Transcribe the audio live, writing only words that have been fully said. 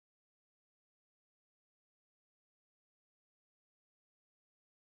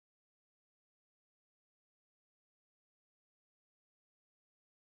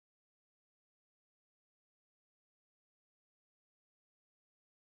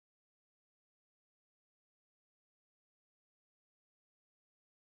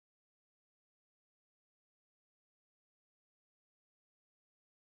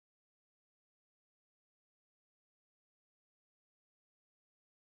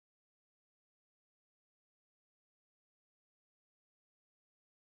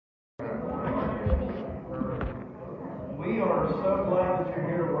We are so glad that you're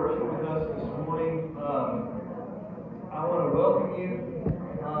here to worship with us this morning. I want to welcome you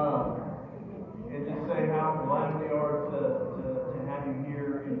and just say how glad we are to have you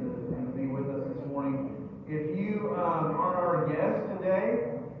here and to be with us this morning. If you are our guest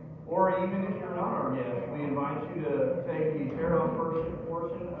today, or even if you're not our guest, we invite you to take the tear-off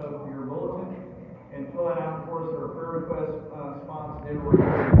portion of your bulletin and fill that out for us. There are prayer request spots there where you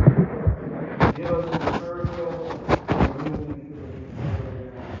can give us your prayer requests.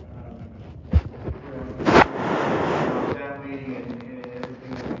 Staff meeting and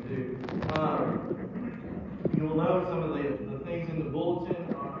everything that we do. You'll know some of the things in the bulletin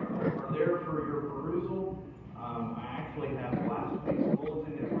are there for your perusal. I actually have last week's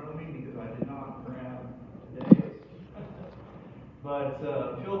bulletin in front of me because I did not grab today's. But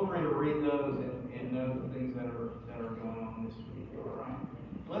feel free to read those and know the things that are going on this week. All right.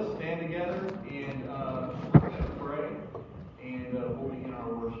 Let's stand together and we're going to pray, and we'll begin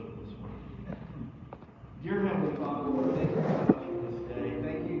our worship this morning. Dear Heavenly Father, Lord, thank you so much for this day.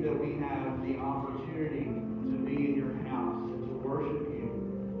 Thank you that we have the opportunity to be in your house and to worship you.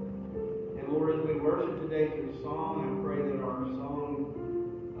 And Lord, as we worship today through song, I pray that our song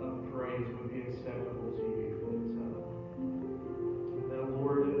of praise would be acceptable to you. That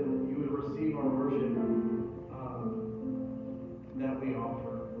Lord, you would receive our worship that we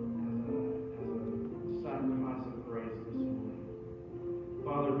offer as a sacrifice of praise this morning.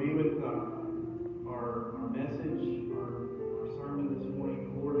 Father, be with our message, our sermon this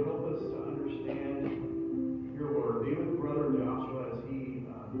morning. Lord, help us to understand your word. Be with Brother Joshua as he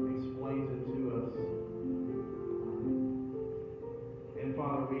explains it to us. And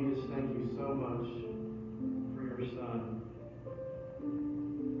Father, we just thank you so much for your Son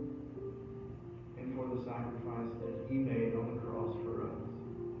and for the sacrifice that he made on the cross for us,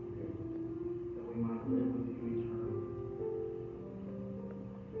 that we might live with you eternally.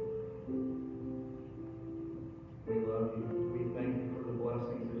 We love you. We thank you for the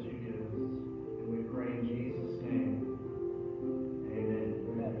blessings that you give us. And we pray in Jesus' name. Amen.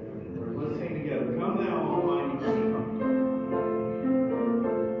 Amen. Let's sing together. Come thou Almighty King.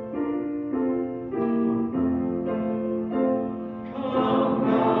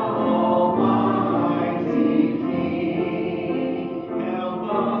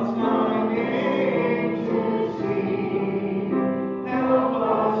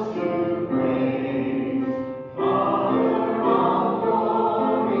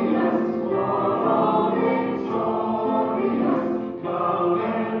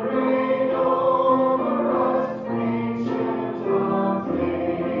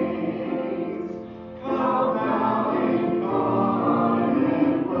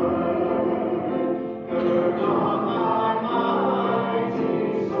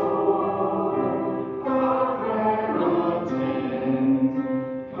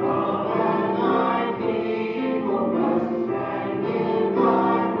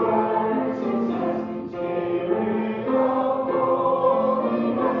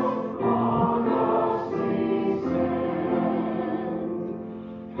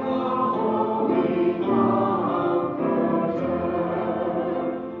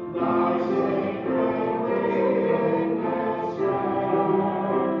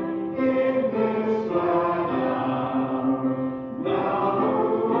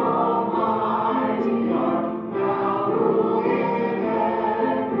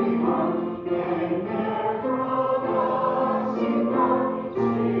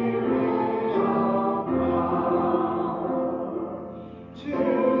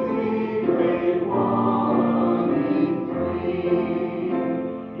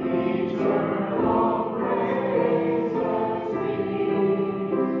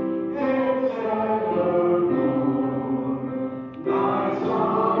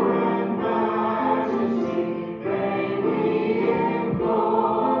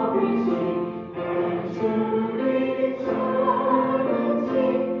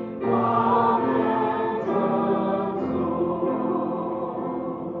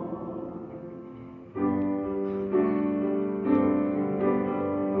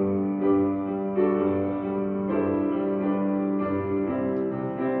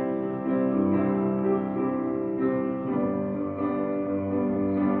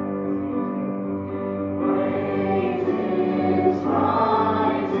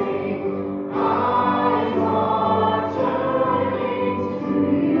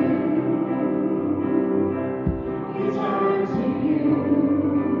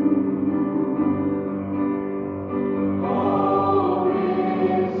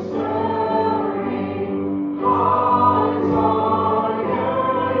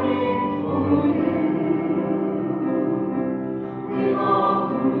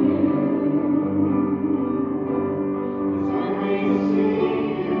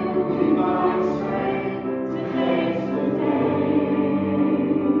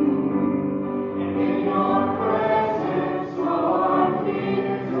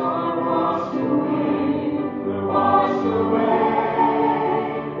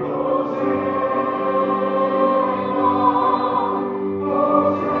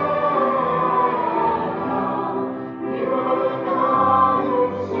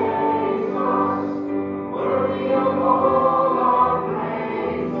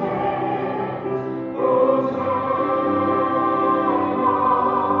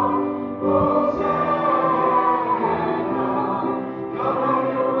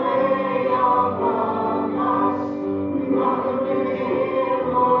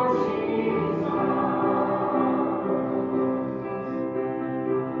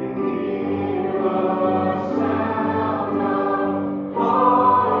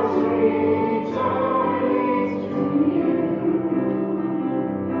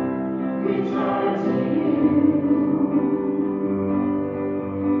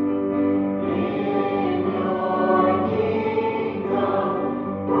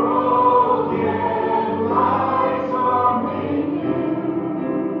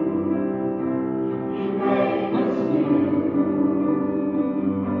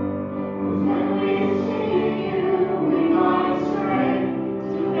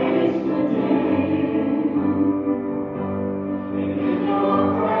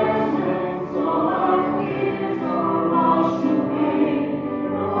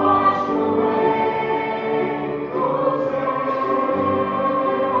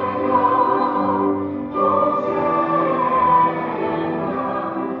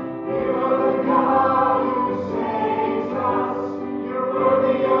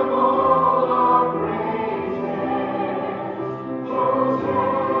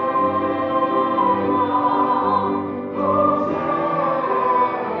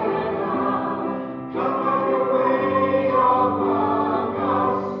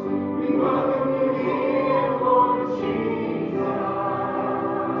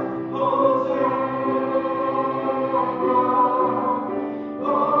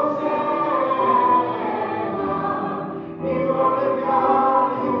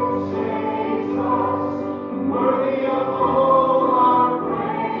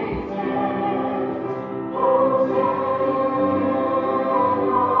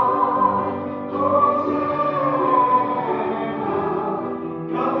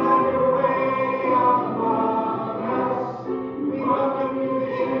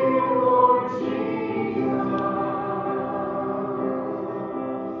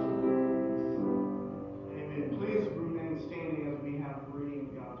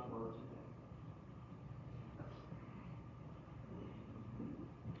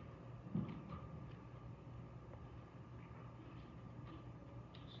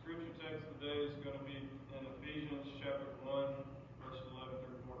 Scripture text today is going to be in Ephesians chapter 1, verses 11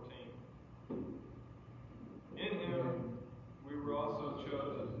 through 14. In him we were also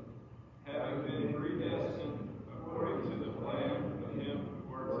chosen, having been predestined according to the plan of him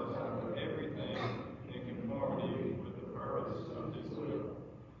who works out everything in conformity with the purpose of his will,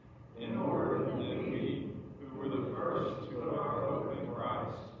 in order that we, who were the first to put our hope in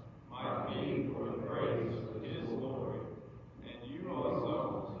Christ, might be for the praise of his glory. And you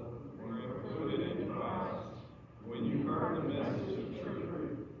also were included in Christ when you heard the message of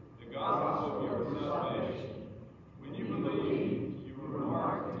truth, the gospel of your salvation. When you believed, you were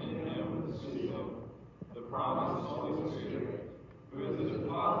marked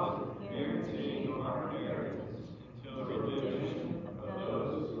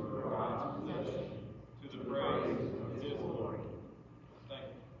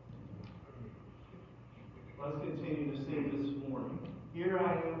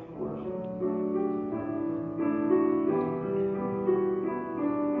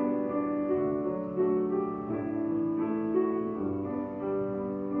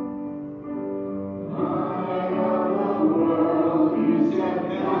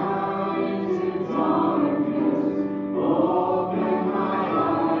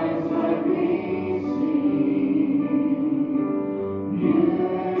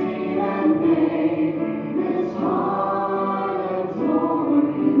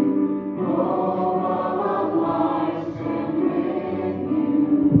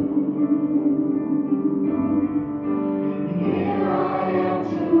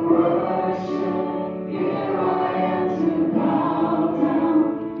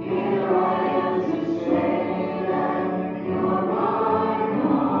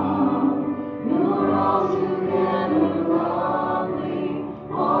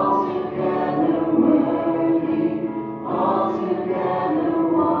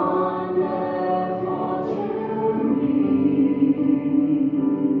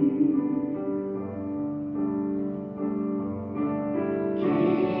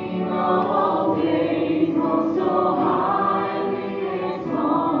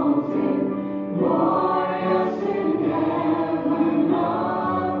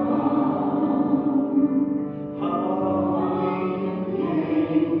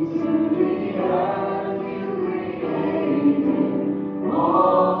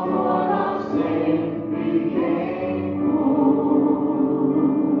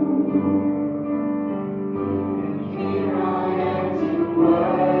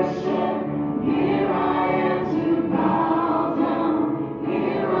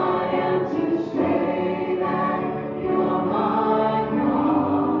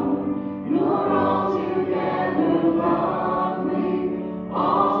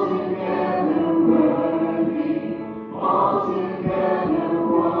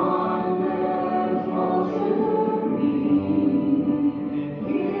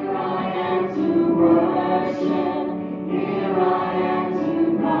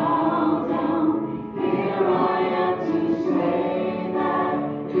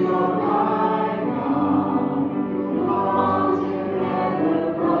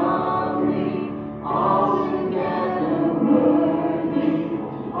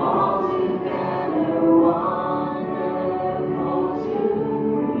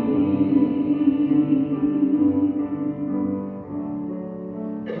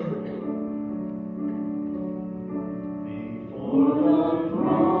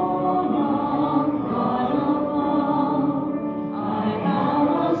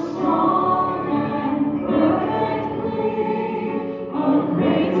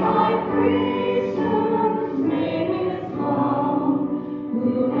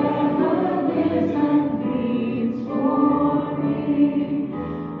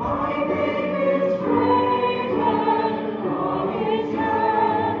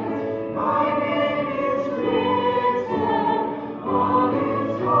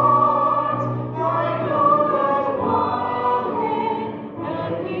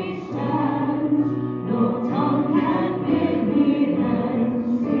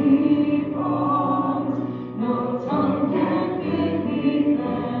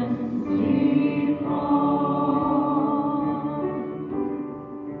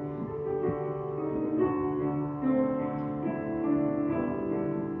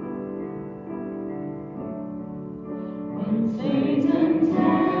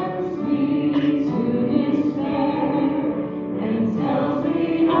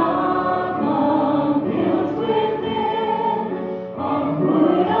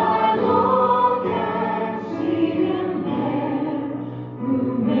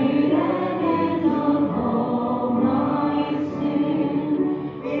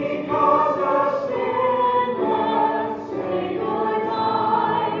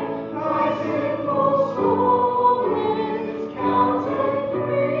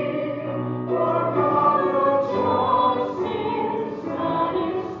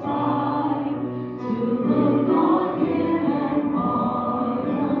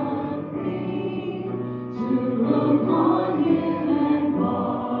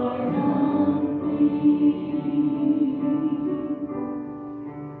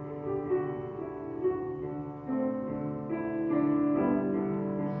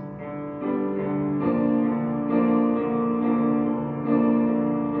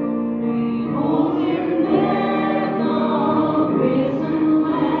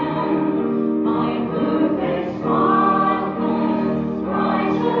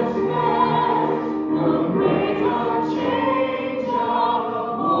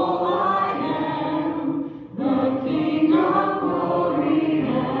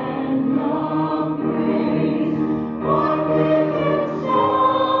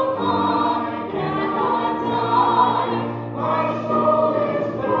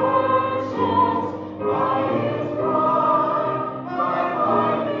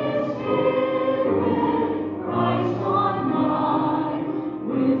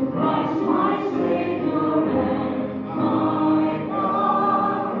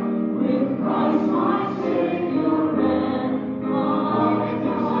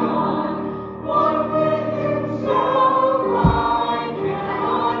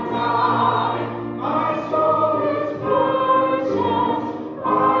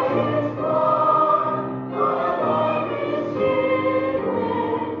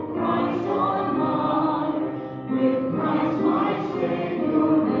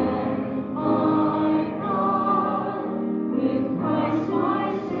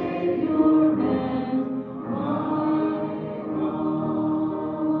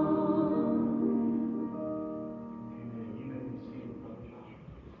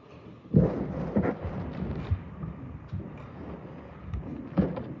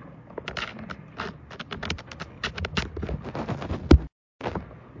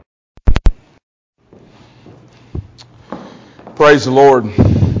Praise the Lord.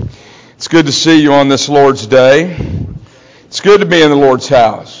 It's good to see you on this Lord's Day. It's good to be in the Lord's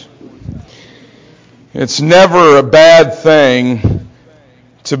house. It's never a bad thing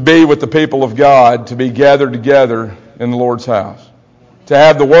to be with the people of God, to be gathered together in the Lord's house. To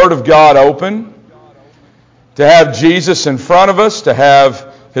have the Word of God open, to have Jesus in front of us, to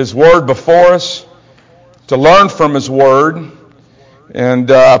have His Word before us, to learn from His Word.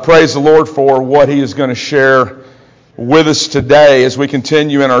 And I praise the Lord for what He is going to share with us today as we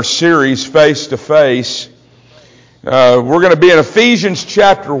continue in our series, Face to Face. We're going to be in Ephesians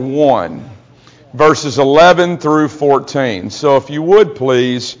chapter 1, verses 11 through 14. So if you would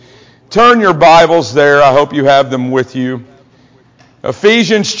please, turn your Bibles there. I hope you have them with you.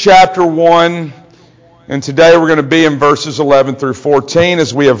 Ephesians chapter 1, and today we're going to be in verses 11 through 14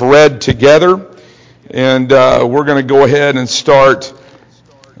 as we have read together. And we're going to go ahead and start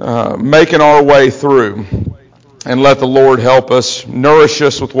making our way through. And let the Lord help us, nourish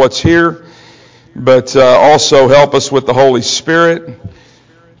us with what's here, but also help us with the Holy Spirit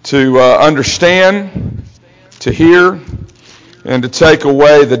to understand, to hear, and to take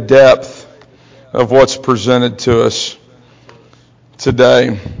away the depth of what's presented to us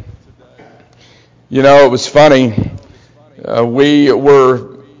today. You know, it was funny. We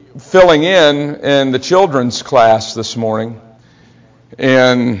were filling in the children's class this morning,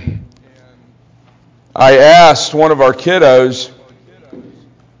 and I asked one of our kiddos,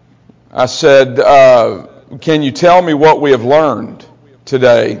 I said, can you tell me what we have learned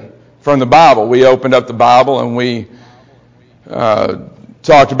today from the Bible? We opened up the Bible and we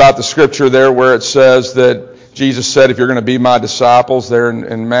talked about the scripture there where it says that Jesus said, if you're going to be my disciples there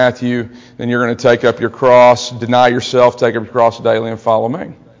in Matthew, then you're going to take up your cross, deny yourself, take up your cross daily and follow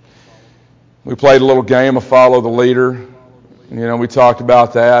me. We played a little game of follow the leader. You know, we talked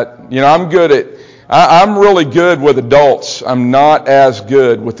about that. You know, I'm really good with adults. I'm not as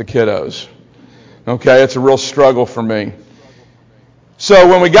good with the kiddos. Okay, it's a real struggle for me. So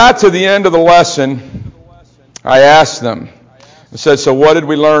when we got to the end of the lesson, I asked them, I said, so what did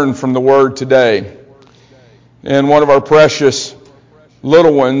we learn from the Word today? And one of our precious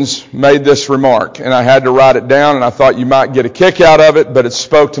little ones made this remark, and I had to write it down, and I thought you might get a kick out of it, but it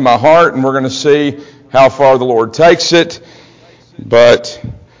spoke to my heart, and we're going to see how far the Lord takes it. But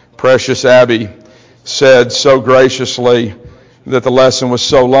precious Abby said so graciously that the lesson was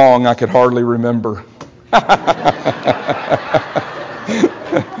so long I could hardly remember.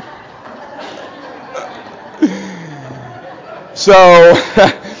 So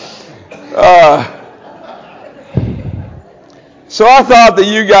I thought that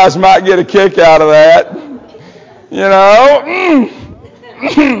you guys might get a kick out of that. You know,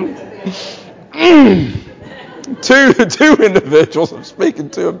 two individuals I'm speaking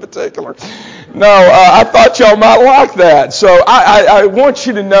to in particular. No, I thought y'all might like that. So I want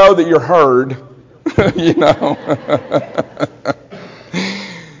you to know that you're heard. You know.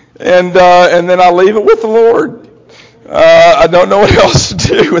 And then I leave it with the Lord. I don't know what else to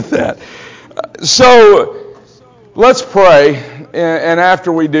do with that. So let's pray, and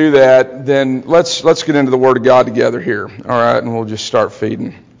after we do that, then let's get into the Word of God together here. All right, and we'll just start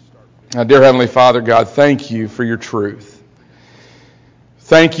feeding. Dear Heavenly Father, God, thank you for your truth.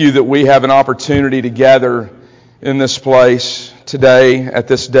 Thank you that we have an opportunity to gather in this place today at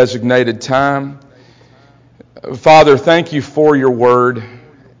this designated time. Father, thank you for your Word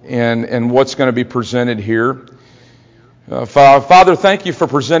and what's going to be presented here. Father, thank you for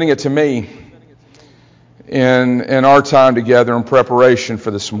presenting it to me in our time together in preparation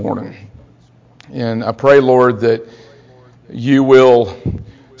for this morning. And I pray, Lord, that you will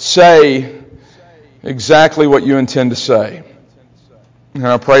say exactly what you intend to say. And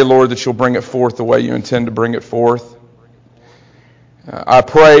I pray, Lord, that you'll bring it forth the way you intend to bring it forth. I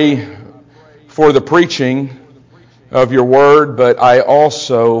pray for the preaching of your word, but I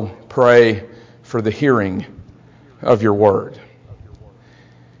also pray for the hearing of your word.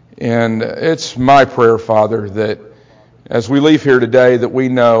 And it's my prayer, Father, that as we leave here today, that we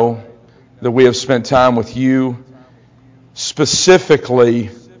know that we have spent time with you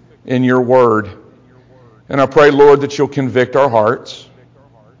specifically in your word. And I pray, Lord, that you'll convict our hearts.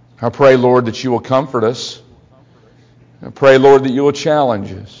 I pray, Lord, that you will comfort us. I pray, Lord, that you will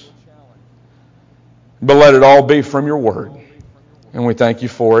challenge us. But let it all be from your word. And we thank you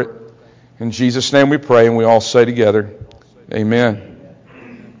for it. In Jesus' name we pray, and we all say together, amen.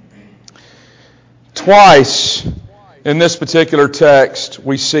 Twice in this particular text,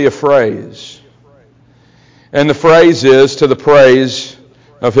 we see a phrase. And the phrase is, to the praise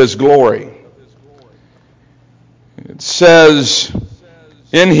of his glory. It says,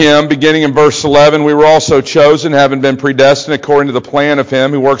 in him, beginning in verse 11, we were also chosen, having been predestined according to the plan of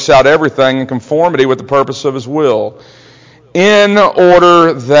him who works out everything in conformity with the purpose of his will. In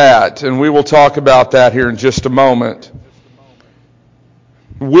order that, and we will talk about that here in just a moment,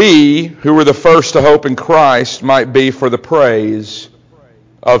 we, who were the first to hope in Christ, might be for the praise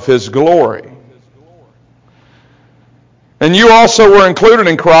of his glory. And you also were included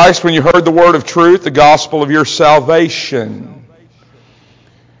in Christ when you heard the word of truth, the gospel of your salvation.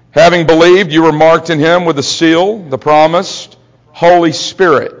 Having believed, you were marked in him with the seal, the promised Holy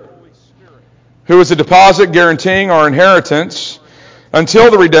Spirit, who is a deposit guaranteeing our inheritance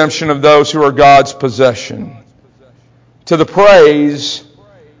until the redemption of those who are God's possession, to the praise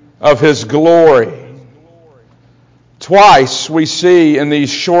of his glory. Twice we see in these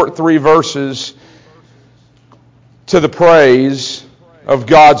short 3 verses, to the praise of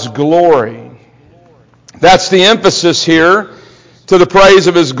God's glory. That's the emphasis here. to the praise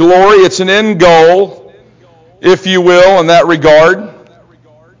of His glory. It's an end goal, if you will, in that regard.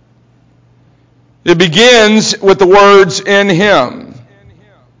 It begins with the words, in Him.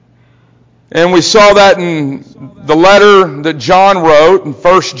 And we saw that in the letter that John wrote in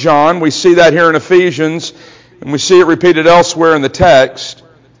 1 John. We see that here in Ephesians, and we see it repeated elsewhere in the text,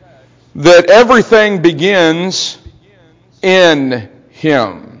 that everything begins in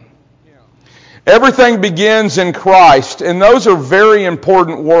Him. Everything begins in Christ, and those are very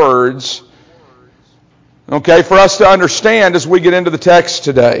important words, okay, for us to understand as we get into the text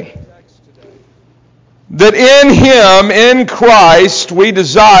today. That in Him, in Christ, we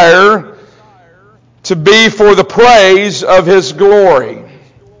desire to be for the praise of His glory.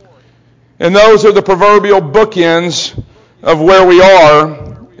 And those are the proverbial bookends of where we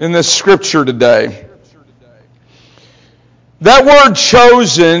are in this scripture today. That word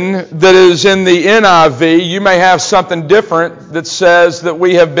chosen that is in the NIV, you may have something different that says that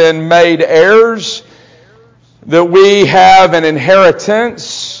we have been made heirs, that we have an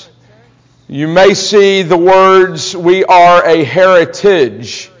inheritance. You may see the words, we are a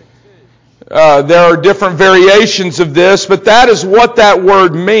heritage. There are different variations of this, but that is what that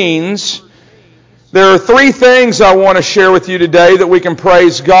word means. There are three things I want to share with you today that we can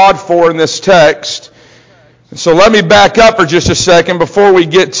praise God for in this text. So let me back up for just a second before we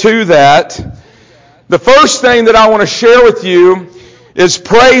get to that. The first thing that I want to share with you is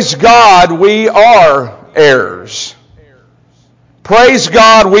praise God, we are heirs. Praise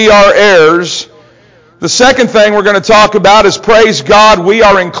God, we are heirs. The second thing we're going to talk about is praise God, we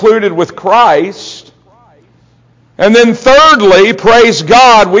are included with Christ. And then thirdly, praise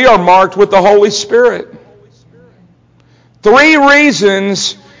God, we are marked with the Holy Spirit. Three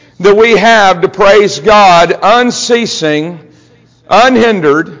reasons that we have to praise God unceasing,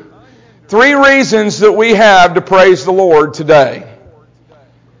 unhindered. Three reasons that we have to praise the Lord today.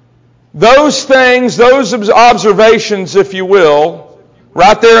 Those things, those observations, if you will,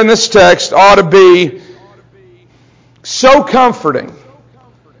 right there in this text ought to be so comforting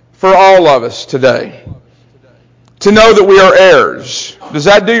for all of us today. To know that we are heirs. Does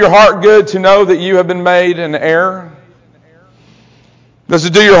that do your heart good to know that you have been made an heir? Does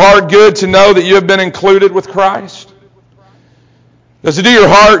it do your heart good to know that you have been included with Christ? Does it do your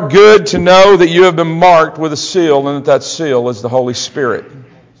heart good to know that you have been marked with a seal and that seal is the Holy Spirit?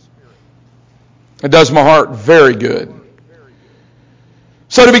 It does my heart very good.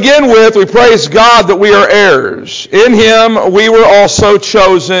 So to begin with, we praise God that we are heirs. In Him we were also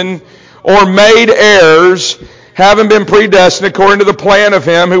chosen or made heirs, having been predestined according to the plan of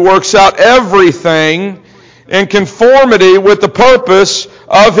Him who works out everything in conformity with the purpose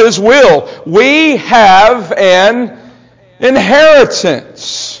of His will. We have an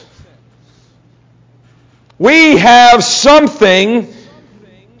inheritance. We have something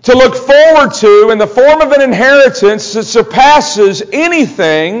to look forward to in the form of an inheritance that surpasses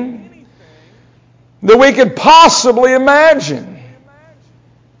anything that we could possibly imagine.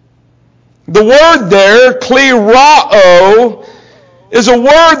 The word there, klerao, is a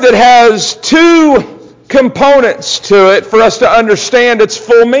word that has two components to it for us to understand its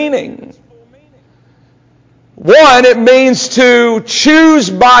full meaning. One, it means to choose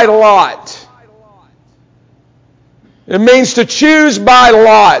by lot. It means to choose by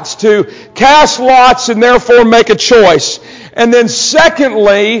lots, to cast lots and therefore make a choice. And then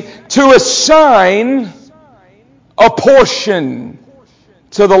secondly, to assign a portion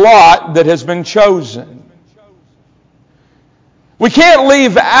to the lot that has been chosen. We can't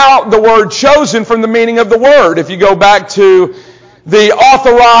leave out the word chosen from the meaning of the word. If you go back to the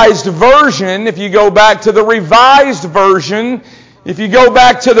authorized version, if you go back to the revised version, if you go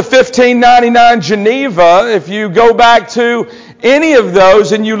back to the 1599 Geneva, if you go back to any of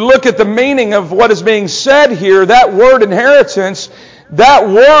those and you look at the meaning of what is being said here, that word inheritance, that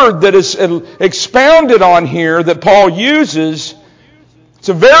word that is expounded on here that Paul uses, it's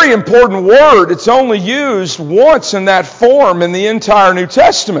a very important word. It's only used once in that form in the entire New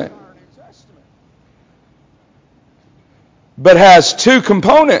Testament. But has two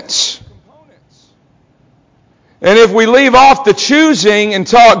components. And if we leave off the choosing and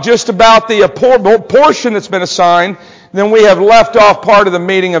talk just about the portion that's been assigned, then we have left off part of the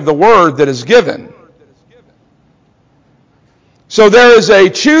meaning of the word that is given. So there is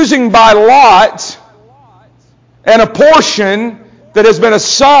a choosing by lot and a portion that has been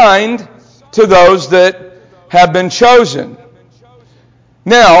assigned to those that have been chosen.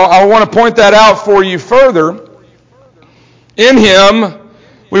 Now, I want to point that out for you further. In Him,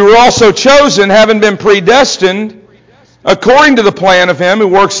 we were also chosen, having been predestined, according to the plan of Him who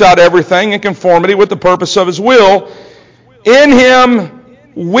works out everything in conformity with the purpose of His will. In Him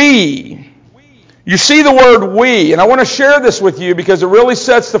we. You see the word we, and I want to share this with you because it really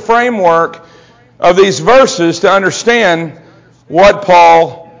sets the framework of these verses to understand what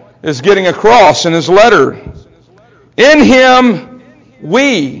Paul is getting across in his letter. In Him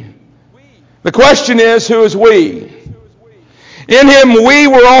we. The question is, who is we? In Him we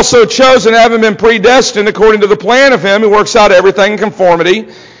were also chosen, having been predestined according to the plan of Him who works out everything in conformity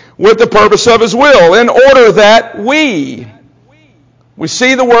with the purpose of His will, in order that we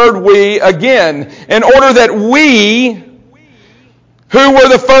see the word we again, in order that we, who were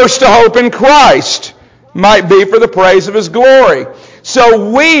the first to hope in Christ, might be for the praise of His glory.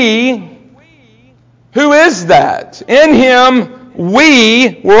 So we, who is that? In Him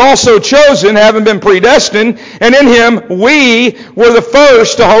we were also chosen, having been predestined, and in Him we were the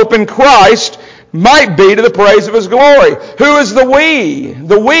first to hope in Christ, might be to the praise of His glory. Who is the we?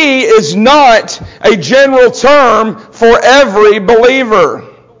 The we is not a general term for every believer.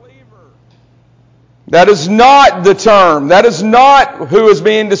 That is not the term. That is not who is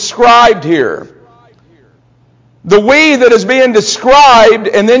being described here. The we that is being described,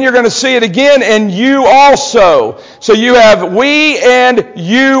 and then you're going to see it again, and you also. So you have we and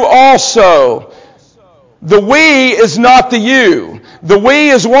you also. The we is not the you. The we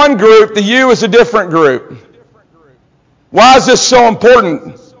is one group, the you is a different group. Why is this so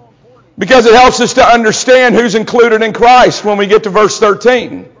important? Because it helps us to understand who's included in Christ when we get to verse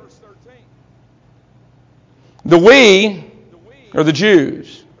 13. The we are the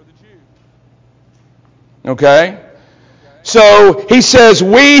Jews. Okay? So he says,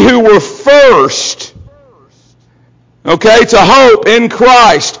 we who were first, okay, to hope in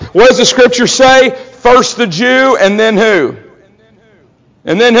Christ. What does the Scripture say? First the Jew, and then who?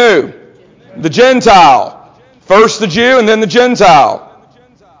 And then who? The Gentile. First the Jew, and then the Gentile.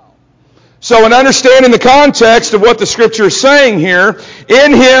 So in understanding the context of what the Scripture is saying here,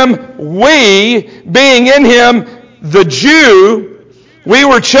 in Him we, being in Him the Jew, we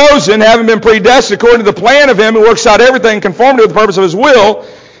were chosen, having been predestined according to the plan of Him who works out everything in conformity with the purpose of His will,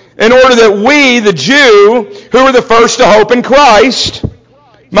 in order that we, the Jew, who were the first to hope in Christ,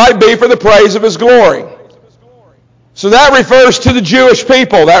 might be for the praise of His glory. So that refers to the Jewish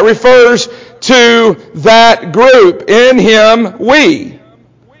people. That refers to that group. In Him we.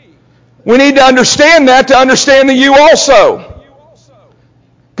 We need to understand that to understand the you also.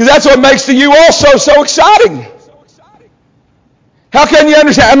 Because that's what makes the you also so exciting. How can you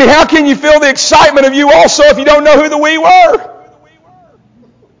understand? I mean, how can you feel the excitement of you also if you don't know who the we were?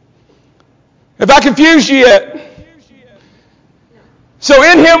 Have I confused you yet? So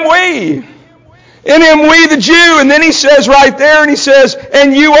in Him we. In Him we the Jew. And then he says right there, and he says,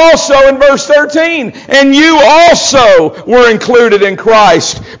 and you also in verse 13. And you also were included in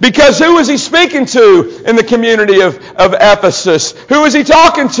Christ. Because who was he speaking to in the community of Ephesus? Who was he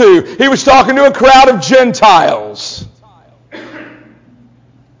talking to? He was talking to a crowd of Gentiles.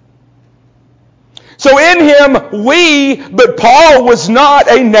 So in Him we, but Paul was not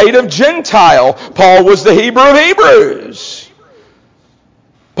a native Gentile. Paul was the Hebrew of Hebrews.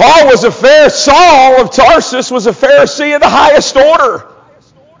 Paul was a Pharisee. Saul of Tarsus was a Pharisee of the highest order.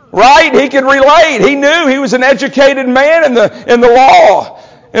 Right? He could relate. He knew he was an educated man in the law,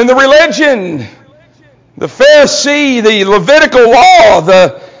 in the religion. The Pharisee, the Levitical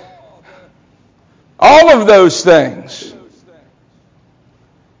law, all of those things.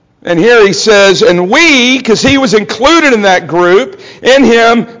 And here he says, and we, because he was included in that group, in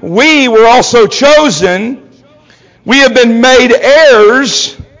Him we were also chosen. We have been made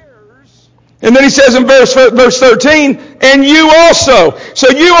heirs. And then he says in verse 13, and you also. So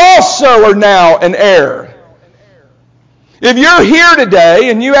you also are now an heir. If you're here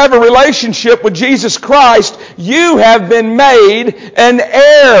today and you have a relationship with Jesus Christ, you have been made an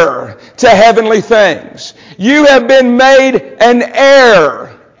heir to heavenly things. You have been made an heir.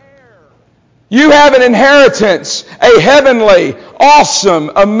 You have an inheritance, a heavenly,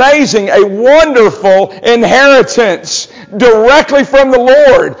 awesome, amazing, a wonderful inheritance directly from the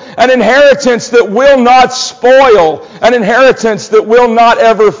Lord. An inheritance that will not spoil. An inheritance that will not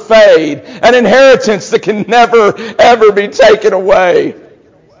ever fade. An inheritance that can never, ever be taken away.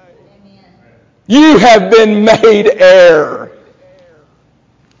 You have been made heir.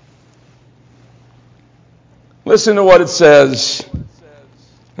 Listen to what it says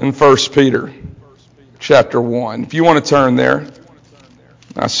in 1 Peter chapter 1. If you want to turn there,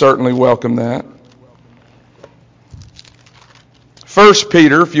 I certainly welcome that. 1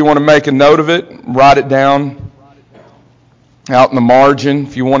 Peter, if you want to make a note of it, write it down out in the margin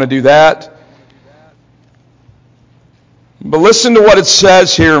if you want to do that. But listen to what it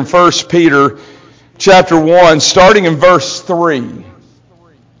says here in 1 Peter chapter 1, starting in verse 3.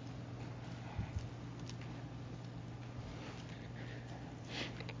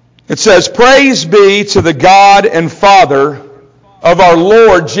 It says, "Praise be to the God and Father of our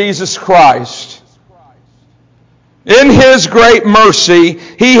Lord Jesus Christ. In His great mercy,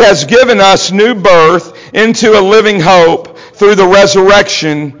 He has given us new birth into a living hope through the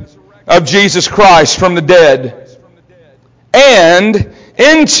resurrection of Jesus Christ from the dead, and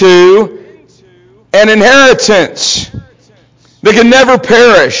into an inheritance that can never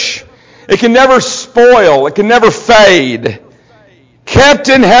perish, it can never spoil, it can never fade, kept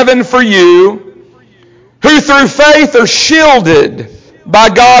in heaven for you, who through faith are shielded by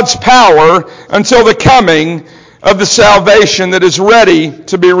God's power until the coming of the salvation that is ready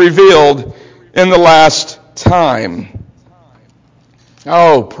to be revealed in the last time."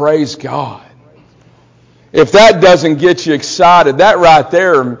 Oh, praise God. If that doesn't get you excited, that right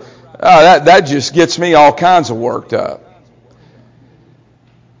there, that just gets me all kinds of worked up.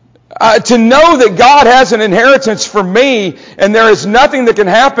 To know that God has an inheritance for me, and there is nothing that can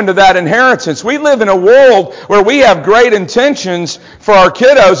happen to that inheritance. We live in a world where we have great intentions for our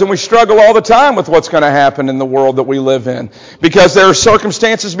kiddos, and we struggle all the time with what's going to happen in the world that we live in, because there are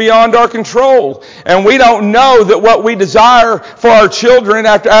circumstances beyond our control, and we don't know that what we desire for our children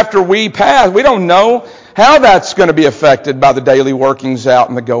after we pass, we don't know how that's going to be affected by the daily workings out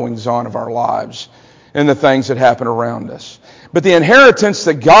and the goings on of our lives and the things that happen around us. But the inheritance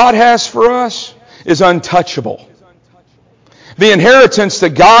that God has for us is untouchable. The inheritance that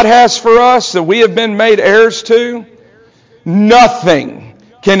God has for us, that we have been made heirs to, nothing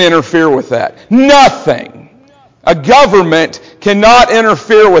can interfere with that. Nothing. A government cannot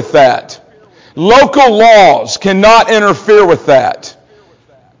interfere with that. Local laws cannot interfere with that.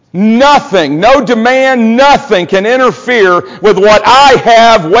 Nothing, no demand, nothing can interfere with what I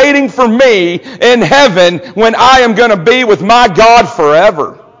have waiting for me in heaven when I am going to be with my God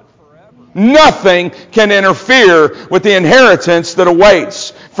forever. Nothing can interfere with the inheritance that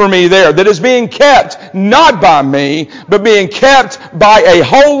awaits for me there, that is being kept not by me, but being kept by a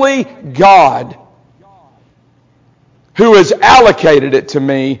holy God who has allocated it to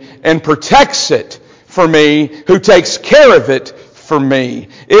me and protects it for me, who takes care of it for me.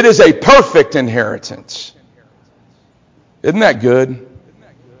 It is a perfect inheritance. Isn't that good?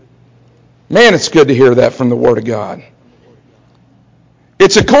 Man, it's good to hear that from the Word of God.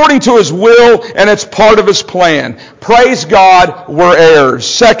 It's according to His will, and it's part of His plan. Praise God, we're heirs.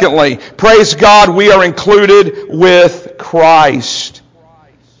 Secondly, praise God, we are included with Christ.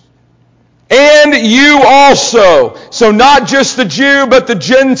 And you also, so not just the Jew, but the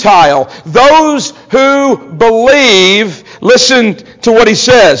Gentile, those who believe, listen to what he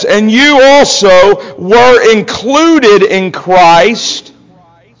says, and you also were included in Christ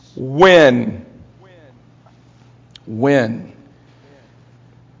when? When?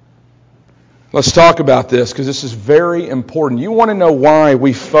 Let's talk about this, because this is very important. You want to know why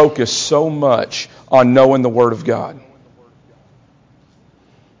we focus so much on knowing the Word of God?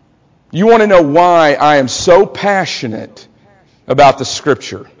 You want to know why I am so passionate about the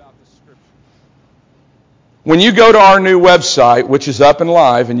Scripture? When you go to our new website, which is up and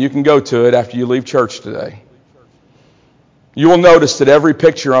live, and you can go to it after you leave church today, you will notice that every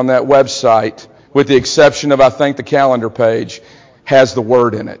picture on that website, with the exception of, I think, the calendar page, has the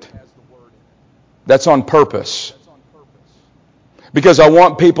Word in it. That's on purpose. Because I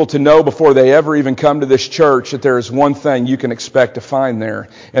want people to know before they ever even come to this church that there is one thing you can expect to find there,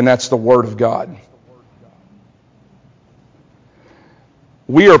 and that's the Word of God.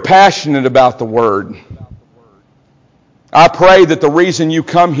 We are passionate about the Word. I pray that the reason you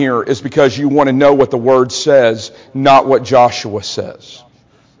come here is because you want to know what the Word says, not what Joshua says.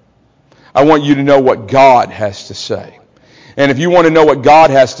 I want you to know what God has to say. And if you want to know what God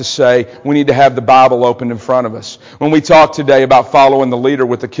has to say, we need to have the Bible opened in front of us. When we talked today about following the leader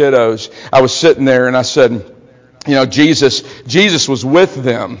with the kiddos, I was sitting there and I said, Jesus was with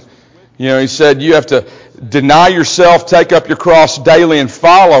them. He said, you have to deny yourself, take up your cross daily, and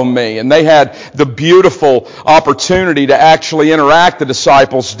follow me. And they had the beautiful opportunity to actually interact, the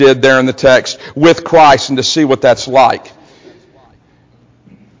disciples did there in the text, with Christ and to see what that's like.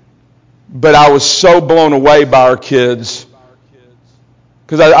 But I was so blown away by our kids,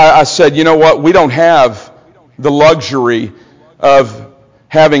 because I said, you know what? We don't have the luxury of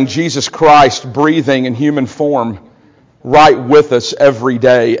having Jesus Christ breathing in human form right with us every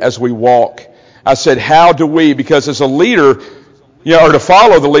day as we walk. I said, how do we, because as a leader, or to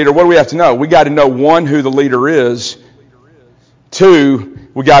follow the leader, what do we have to know? We got to know, one, who the leader is. Two,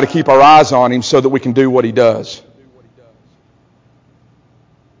 we got to keep our eyes on him so that we can do what he does.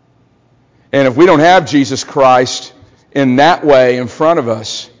 And if we don't have Jesus Christ in that way in front of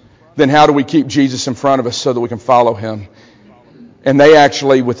us, then how do we keep Jesus in front of us so that we can follow Him? And they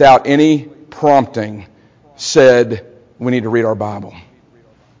actually, without any prompting, said, we need to read our Bible.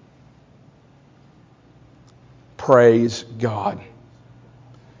 Praise God.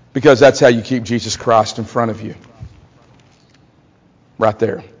 Because that's how you keep Jesus Christ in front of you. Right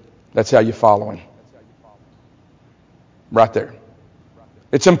there. That's how you follow Him. Right there.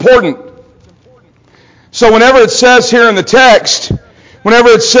 It's important. So whenever it says here in the text, whenever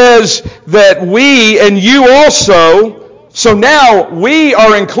it says that we and you also, so now we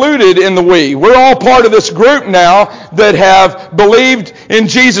are included in the we. We're all part of this group now that have believed in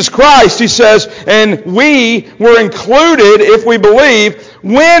Jesus Christ. He says, and we were included, if we believe,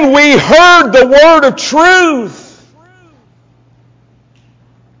 when we heard the word of truth.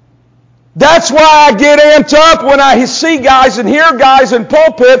 That's why I get amped up when I see guys and hear guys in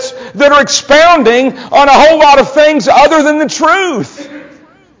pulpits that are expounding on a whole lot of things other than the truth.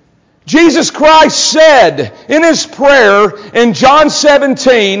 Jesus Christ said in His prayer in John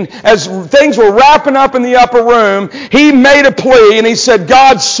 17, as things were wrapping up in the upper room, He made a plea and He said,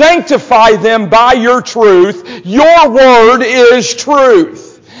 God, sanctify them by your truth. Your word is truth.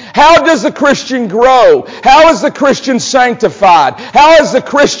 How does the Christian grow? How is the Christian sanctified? How does the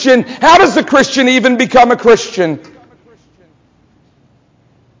Christian even become a Christian?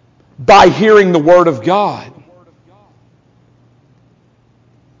 By hearing the Word of God.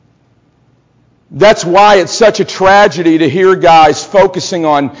 That's why it's such a tragedy to hear guys focusing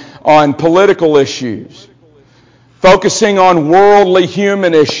on political issues, focusing on worldly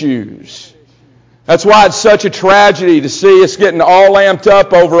human issues. That's why it's such a tragedy to see us getting all amped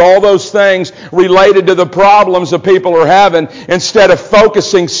up over all those things related to the problems that people are having instead of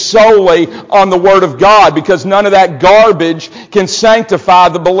focusing solely on the Word of God, because none of that garbage can sanctify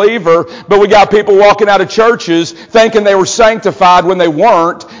the believer. But we got people walking out of churches thinking they were sanctified when they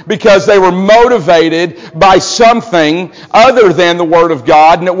weren't, because they were motivated by something other than the Word of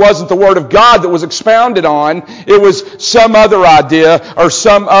God, and it wasn't the Word of God that was expounded on. It was some other idea or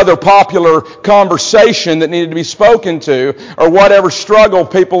some other popular conversation that needed to be spoken to, or whatever struggle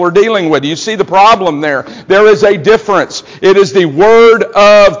people are dealing with. You see the problem there. There is a difference. It is the word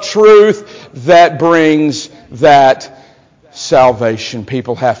of truth that brings that salvation.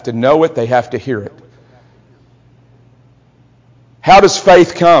 People have to know it. They have to hear it. How does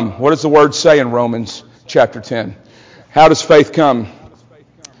faith come? What does the word say in Romans chapter 10? How does faith come?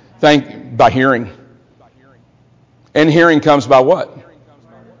 By hearing. And hearing comes by what?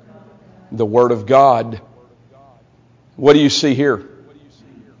 The Word of God. What do you see here?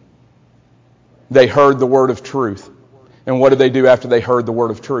 They heard the word of truth. And what did they do after they heard the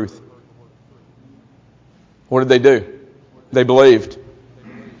word of truth? What did they do? They believed.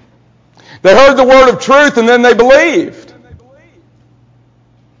 They heard the word of truth and then they believed.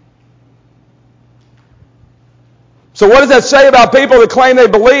 So what does that say about people that claim they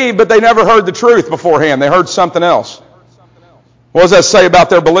believe but they never heard the truth beforehand? They heard something else. What does that say about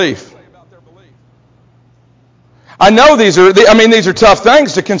their belief? I know these are tough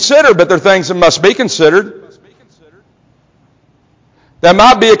things to consider, but they're things that must be considered. That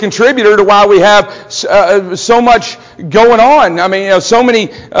might be a contributor to why we have so much going on. So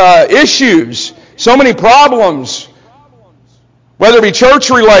many issues, so many problems. Whether it be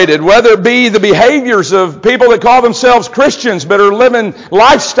church-related, whether it be the behaviors of people that call themselves Christians but are living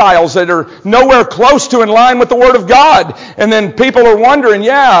lifestyles that are nowhere close to in line with the Word of God. And then people are wondering,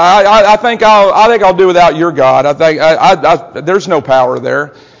 I think I'll do without your God. I think there's no power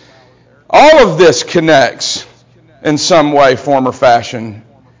there. All of this connects in some way, form, or fashion.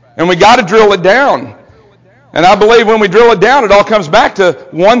 And we got to drill it down. And I believe when we drill it down, it all comes back to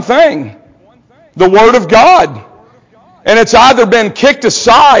one thing. The Word of God. And it's either been kicked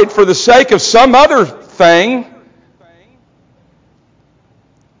aside for the sake of some other thing,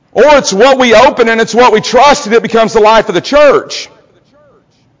 or it's what we open and it's what we trust, and it becomes the life of the church.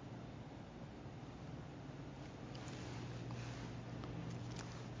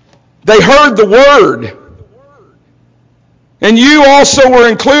 They heard the Word. And you also were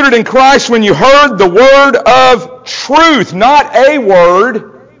included in Christ when you heard the word of truth, not a word.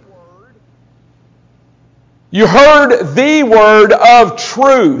 You heard the word of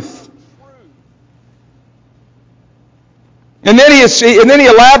truth. And then he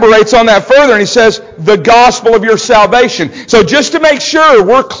elaborates on that further, and he says, the gospel of your salvation. So just to make sure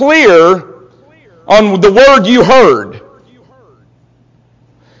we're clear on the word you heard.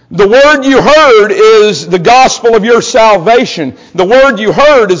 The word you heard is the gospel of your salvation. The word you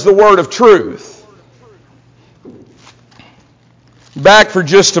heard is the word of truth. Back for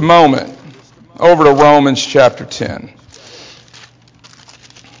just a moment. over to Romans chapter 10.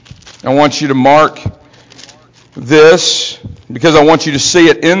 I want you to mark this because I want you to see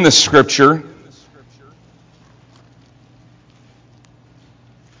it in the Scripture.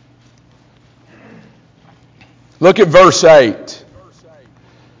 Look at verse 8.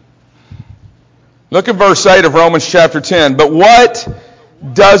 Look at verse 8 of Romans chapter 10. But what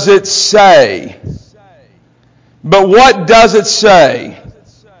does it say? But what does it say?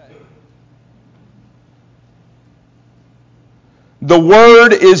 The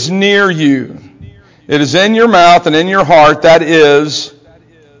word is near you. It is in your mouth and in your heart. That is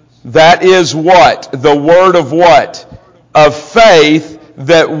what? The word of what? Of faith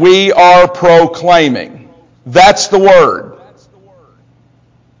that we are proclaiming. That's the word.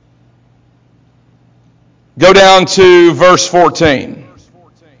 Go down to verse 14.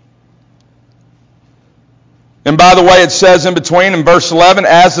 And by the way, it says in between in verse 11,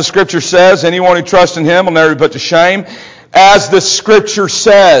 as the Scripture says, anyone who trusts in Him will never be put to shame. As the Scripture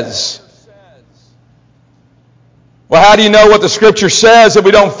says. Well, how do you know what the Scripture says if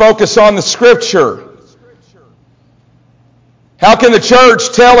we don't focus on the Scripture? How can the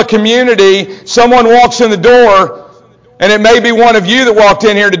church tell a community, someone walks in the door, and it may be one of you that walked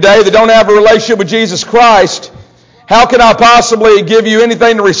in here today that don't have a relationship with Jesus Christ? How can I possibly give you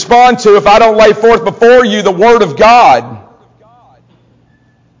anything to respond to if I don't lay forth before you the Word of God?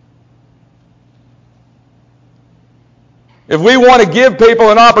 If we want to give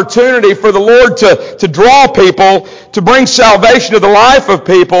people an opportunity for the Lord to draw people, to bring salvation to the life of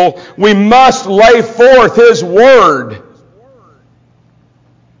people, we must lay forth His Word.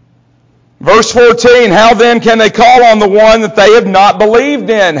 Verse 14, how then can they call on the one that they have not believed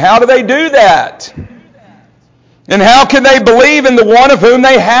in? How do they do that? And how can they believe in the one of whom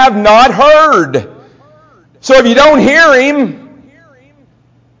they have not heard? So if you don't hear Him,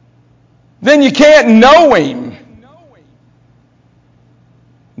 then you can't know Him.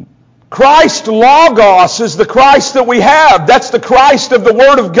 Christ Logos is the Christ that we have. That's the Christ of the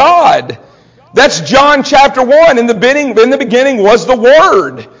Word of God. That's John chapter 1. In the beginning was the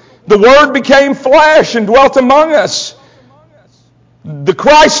Word. The Word became flesh and dwelt among us. The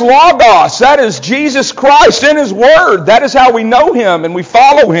Christ Logos, that is Jesus Christ in His Word. That is how we know Him and we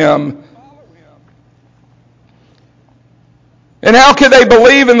follow Him. And how can they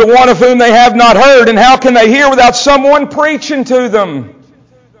believe in the one of whom they have not heard? And how can they hear without someone preaching to them?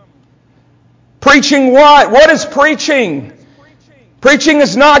 Preaching what? What is preaching? Preaching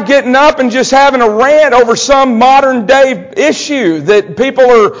is not getting up and just having a rant over some modern day issue that people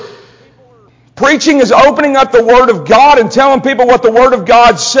are... Preaching is opening up the Word of God and telling people what the Word of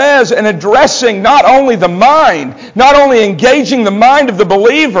God says and addressing not only the mind, not only engaging the mind of the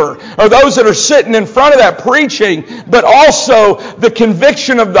believer or those that are sitting in front of that preaching, but also the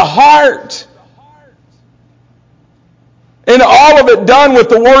conviction of the heart. And all of it done with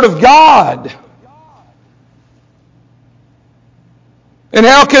the Word of God. And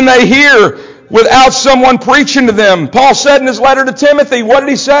how can they hear without someone preaching to them? Paul said in his letter to Timothy, what did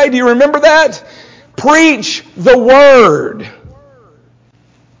he say? Do you remember that? Preach the Word.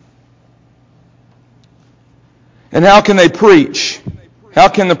 And how can they preach? How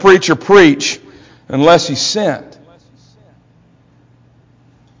can the preacher preach unless he's sent?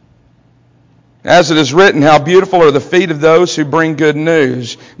 As it is written, how beautiful are the feet of those who bring good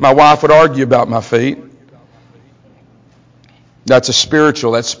news. My wife would argue about my feet. That's a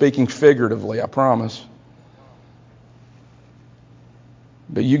spiritual, that's speaking figuratively, I promise.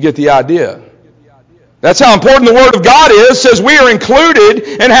 But you get the idea. That's how important the Word of God is. It says we are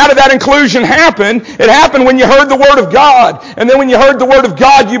included. And how did that inclusion happen? It happened when you heard the Word of God. And then when you heard the Word of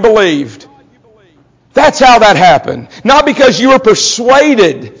God, you believed. That's how that happened. Not because you were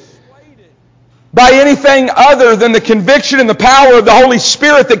persuaded by anything other than the conviction and the power of the Holy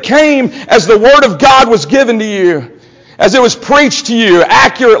Spirit that came as the Word of God was given to you. As it was preached to you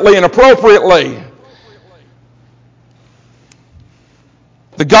accurately and appropriately.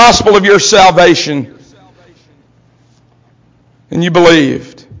 The gospel of your salvation. And you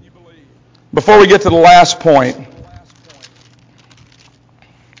believed. Before we get to the last point,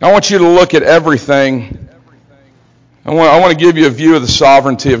 I want you to look at everything. I want to give you a view of the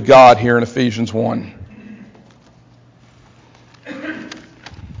sovereignty of God here in Ephesians 1.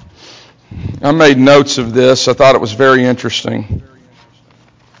 I made notes of this. I thought it was very interesting.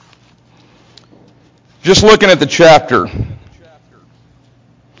 Just looking at the chapter.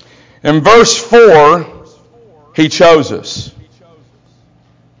 In verse 4, He chose us.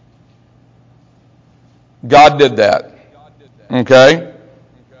 God did that. Okay?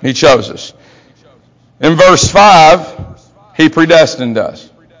 He chose us. In verse 5, He predestined us.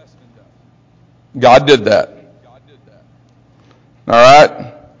 God did that. All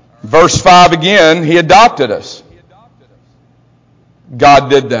right? Verse 5 again, He adopted us. God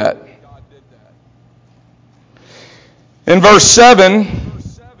did that. In verse 7,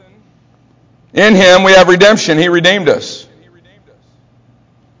 in Him we have redemption. He redeemed us.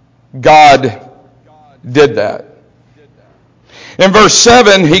 God did that. In verse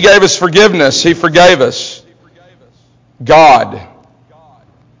 7, He gave us forgiveness. He forgave us. God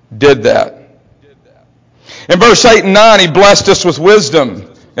did that. In verse 8 and 9, He blessed us with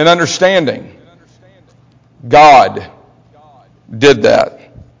wisdom and understanding. God did that.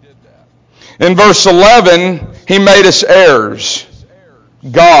 In verse 11, He made us heirs.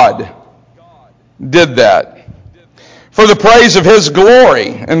 God did that. For the praise of His glory,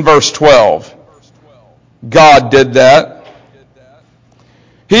 in verse 12. God did that.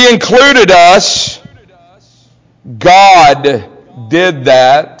 He included us. God did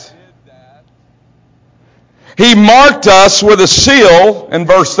that. He marked us with a seal, in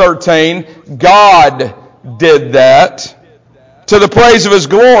verse 13. God did that. To the praise of His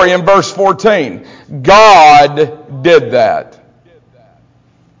glory, in verse 14. God did that.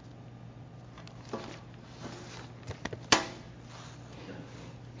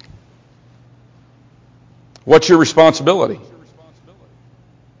 What's your responsibility?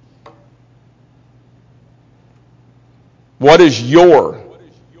 What is your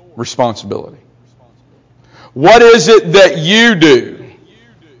responsibility? What is it that you do?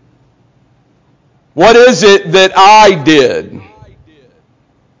 What is it that I did?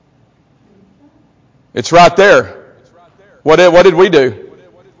 It's right there. What did we do?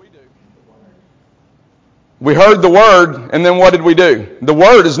 We heard the Word, and then what did we do? The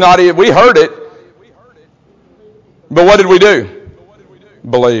Word is not it. We heard it. But what did we do?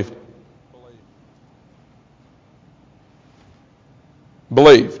 Believed.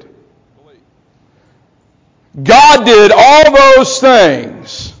 Believed. God did all those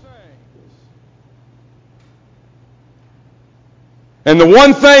things. And the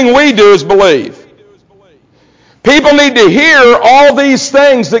one thing we do is believe. People need to hear all these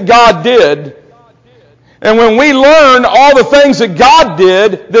things that God did. And when we learn all the things that God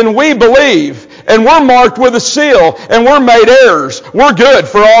did, then we believe. And we're marked with a seal. And we're made heirs. We're good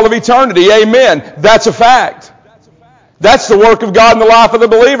for all of eternity. Amen. That's a fact. That's the work of God in the life of the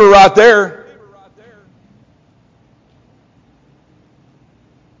believer right there.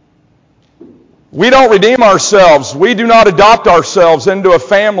 We don't redeem ourselves. We do not adopt ourselves into a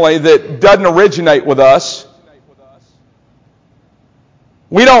family that doesn't originate with us.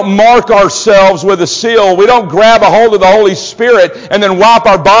 We don't mark ourselves with a seal. We don't grab a hold of the Holy Spirit and then wipe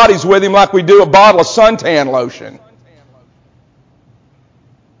our bodies with Him like we do a bottle of suntan lotion.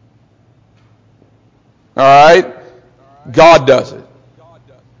 All right? God does it.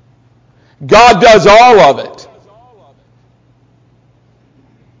 God does all of it.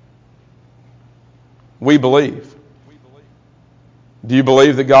 We believe. Do you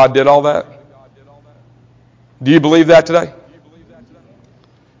believe that God did all that? Do you believe that today?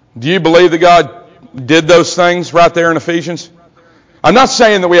 Do you believe that God did those things right there in Ephesians? I'm not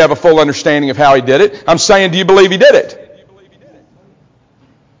saying that we have a full understanding of how He did it. I'm saying, do you believe He did it?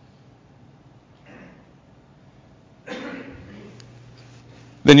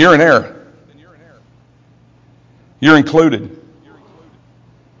 Then you're in error. You're included.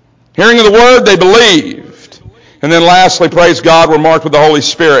 Hearing of the Word, they believed. And then lastly, praise God, we're marked with the Holy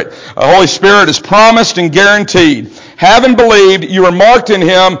Spirit. The Holy Spirit is promised and guaranteed. Having believed, you are marked in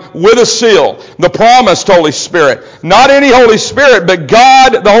Him with a seal. The promised Holy Spirit. Not any Holy Spirit, but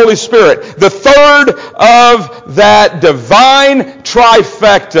God, the Holy Spirit. The third of that divine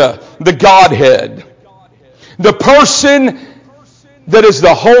trifecta, the Godhead. The person that is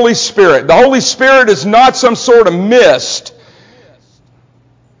the Holy Spirit. The Holy Spirit is not some sort of mist.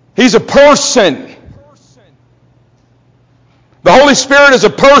 He's a person. The Holy Spirit is a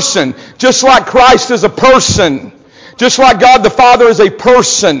person, just like Christ is a person. Just like God the Father is a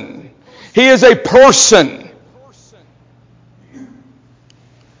person. He is a person.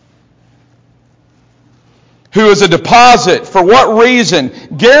 Who is a deposit. For what reason?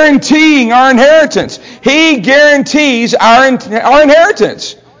 Guaranteeing our inheritance. He guarantees our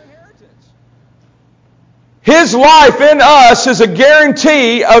inheritance. His life in us is a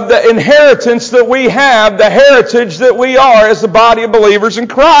guarantee of the inheritance that we have, the heritage that we are as the body of believers in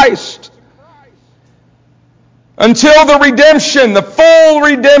Christ. Until the redemption, the full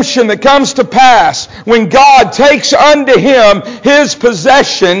redemption that comes to pass when God takes unto Him His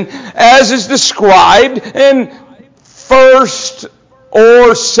possession as is described in 1st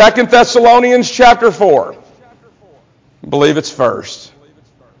or 2nd Thessalonians chapter 4. I believe it's 1st.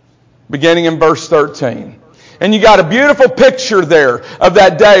 beginning in verse 13. And you got a beautiful picture there of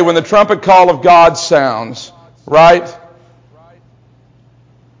that day when the trumpet call of God sounds, right?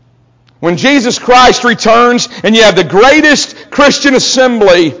 When Jesus Christ returns and you have the greatest Christian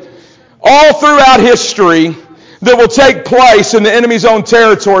assembly all throughout history that will take place in the enemy's own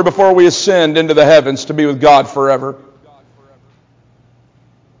territory before we ascend into the heavens to be with God forever.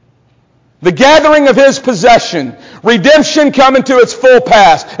 The gathering of His possession, redemption coming to its full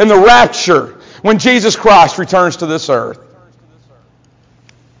pass, and the rapture when Jesus Christ returns to this earth.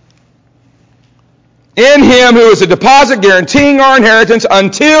 In Him who is a deposit guaranteeing our inheritance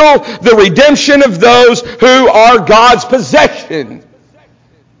until the redemption of those who are God's possession.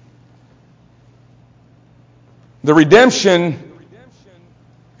 The redemption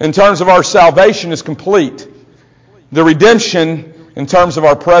in terms of our salvation is complete. The redemption in terms of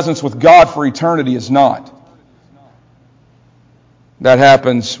our presence with God for eternity is not. That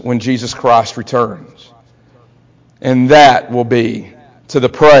happens when Jesus Christ returns. And that will be to the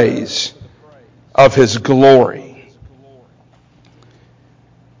praise of His glory.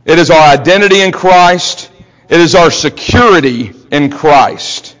 It is our identity in Christ. It is our security in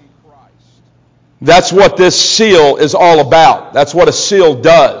Christ. That's what this seal is all about. That's what a seal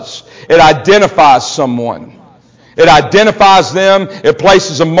does. It identifies someone. It identifies them. It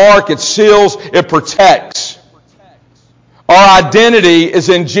places a mark. It seals. It protects. Our identity is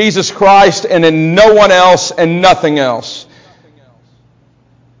in Jesus Christ and in no one else and nothing else.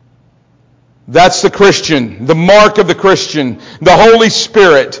 That's the Christian, the mark of the Christian, the Holy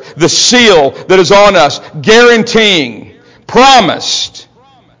Spirit, the seal that is on us, guaranteeing, promised.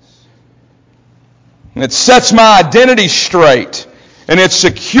 And it sets my identity straight, and it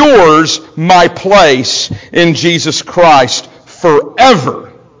secures my place in Jesus Christ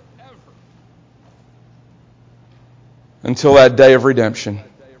forever until that day of redemption.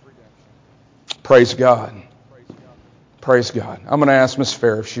 Praise God. Praise God. I'm going to ask Miss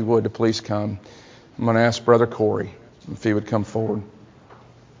Fair if she would to please come. I'm going to ask Brother Corey if he would come forward.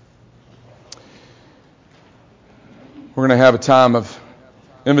 We're going to have a time of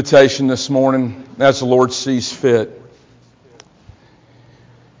invitation this morning as the Lord sees fit.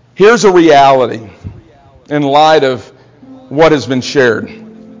 Here's a reality in light of what has been shared.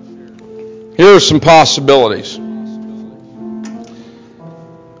 Here are some possibilities.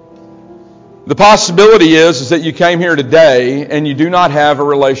 The possibility is that you came here today and you do not have a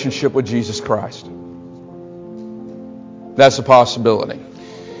relationship with Jesus Christ. That's a possibility.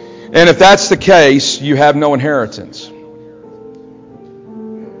 And if that's the case, you have no inheritance.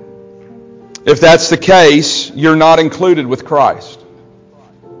 If that's the case, you're not included with Christ.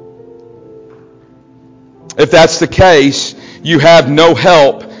 If that's the case, you have no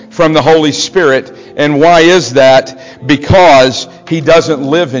help from the Holy Spirit. And why is that? Because He doesn't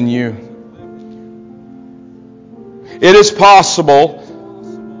live in you. It is possible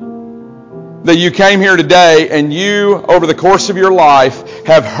that you came here today and you, over the course of your life,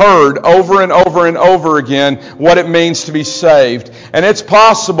 have heard over and over and over again what it means to be saved. And it's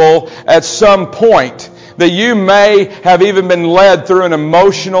possible at some point that you may have even been led through an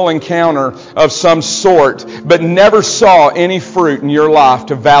emotional encounter of some sort, but never saw any fruit in your life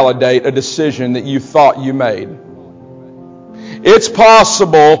to validate a decision that you thought you made. It's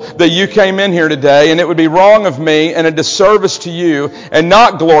possible that you came in here today and it would be wrong of me and a disservice to you and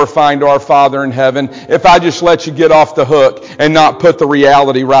not glorifying to our Father in heaven if I just let you get off the hook and not put the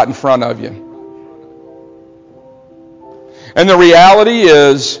reality right in front of you. And the reality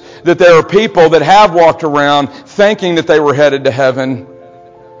is that there are people that have walked around thinking that they were headed to heaven,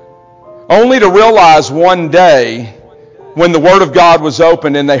 only to realize one day when the Word of God was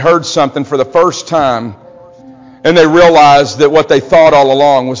opened and they heard something for the first time, and they realized that what they thought all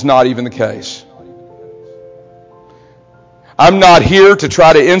along was not even the case. I'm not here to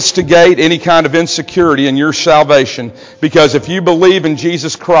try to instigate any kind of insecurity in your salvation, because if you believe in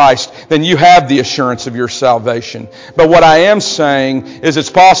Jesus Christ, then you have the assurance of your salvation. But what I am saying is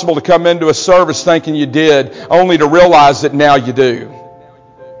it's possible to come into a service thinking you did, only to realize that now you do.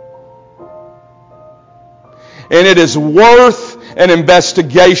 And it is worth an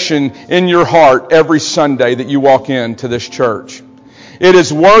investigation in your heart every Sunday that you walk into this church. It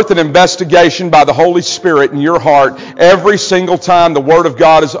is worth an investigation by the Holy Spirit in your heart every single time the Word of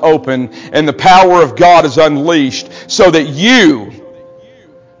God is open and the power of God is unleashed, so that you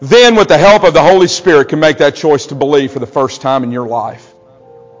then, with the help of the Holy Spirit, can make that choice to believe for the first time in your life.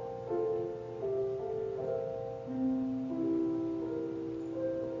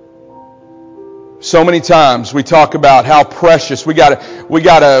 So many times we talk about how precious we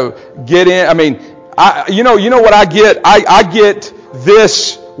gotta get in. I mean, you know what I get? I get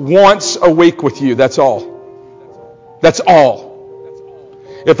this once a week with you. That's all. That's all.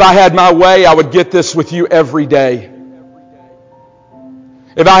 If I had my way, I would get this with you every day.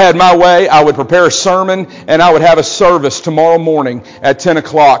 If I had my way, I would prepare a sermon and I would have a service tomorrow morning at 10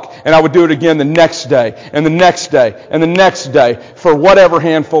 o'clock. And I would do it again the next day and the next day and the next day for whatever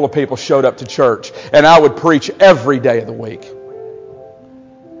handful of people showed up to church. And I would preach every day of the week.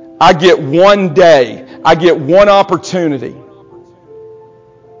 I get one day, I get one opportunity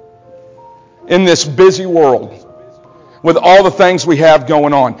in this busy world with all the things we have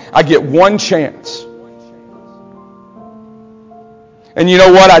going on. I get one chance. And you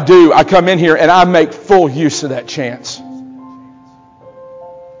know what I do? I come in here and I make full use of that chance.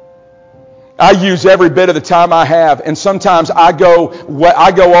 I use every bit of the time I have, and sometimes I go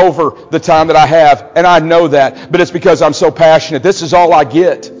over the time that I have, and I know that, but it's because I'm so passionate. This is all I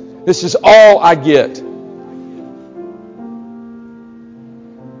get. This is all I get.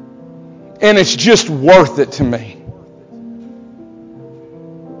 And it's just worth it to me.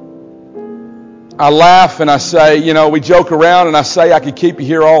 I laugh and I say, we joke around and I say I could keep you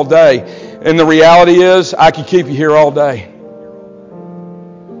here all day. And the reality is, I could keep you here all day.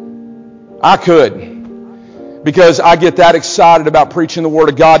 I could. Because I get that excited about preaching the Word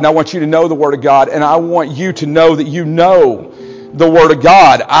of God, and I want you to know the Word of God, and I want you to know that you know the Word of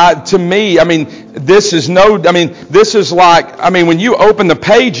God. This is like, when you open the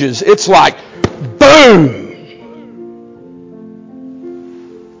pages, it's like, boom!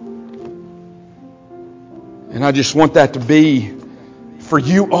 And I just want that to be for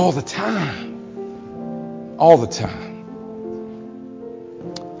you all the time. All the time.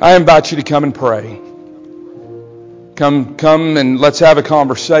 I invite you to come and pray. Come and let's have a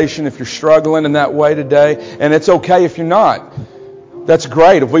conversation if you're struggling in that way today. And it's okay if you're not. That's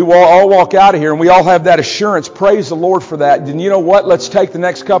great. If we all walk out of here and we all have that assurance, praise the Lord for that. Then you know what? Let's take the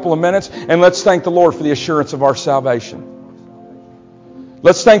next couple of minutes and let's thank the Lord for the assurance of our salvation.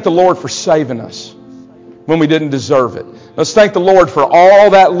 Let's thank the Lord for saving us when we didn't deserve it. Let's thank the Lord for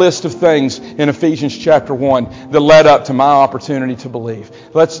all that list of things in Ephesians chapter 1 that led up to my opportunity to believe.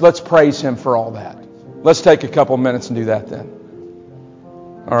 Let's praise Him for all that. Let's take a couple of minutes and do that then.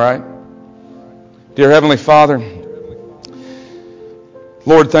 All right? Dear Heavenly Father,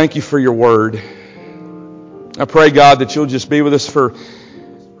 Lord, thank you for your word. I pray, God, that you'll just be with us for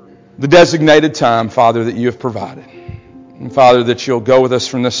the designated time, Father, that you have provided. And Father, that you'll go with us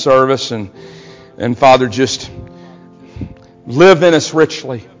from this service and Father, just live in us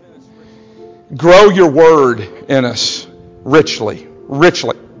richly. Grow your word in us richly.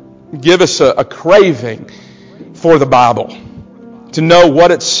 Give us a craving for the Bible, to know what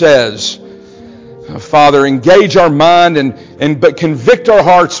it says. Father, engage our mind but convict our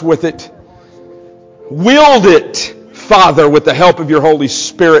hearts with it. Wield it, Father, with the help of your Holy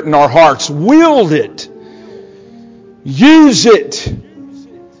Spirit in our hearts. Wield it. Use it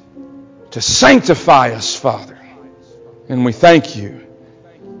to sanctify us, Father. And we thank you.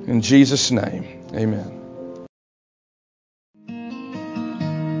 In Jesus' name, amen.